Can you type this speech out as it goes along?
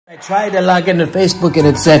I tried to log into Facebook and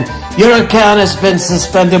it said, your account has been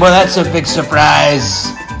suspended. Well, that's a big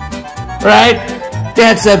surprise. Right?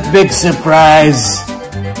 That's a big surprise.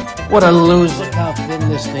 What a loser. Look how thin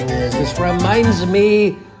this thing is. This reminds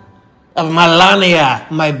me of Melania,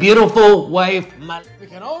 my beautiful wife. We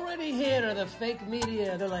can already hear the fake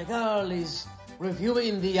media. They're like, oh, he's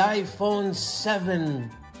reviewing the iPhone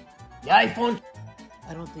 7. The iPhone...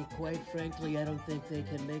 I don't think, quite frankly, I don't think they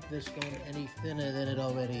can make this phone any thinner than it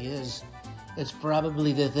already is. It's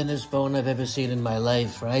probably the thinnest phone I've ever seen in my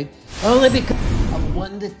life, right? Only because of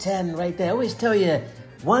 1 to 10 right there. I always tell you,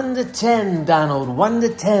 1 to 10, Donald, 1 to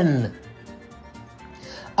 10.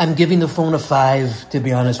 I'm giving the phone a 5, to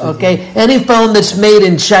be honest with you. Okay? Any phone that's made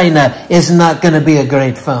in China is not going to be a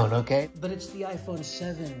great phone, okay? But it's the iPhone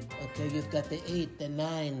 7, okay? You've got the 8, the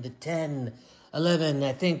 9, the 10... 11,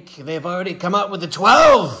 I think they've already come out with the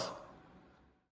 12.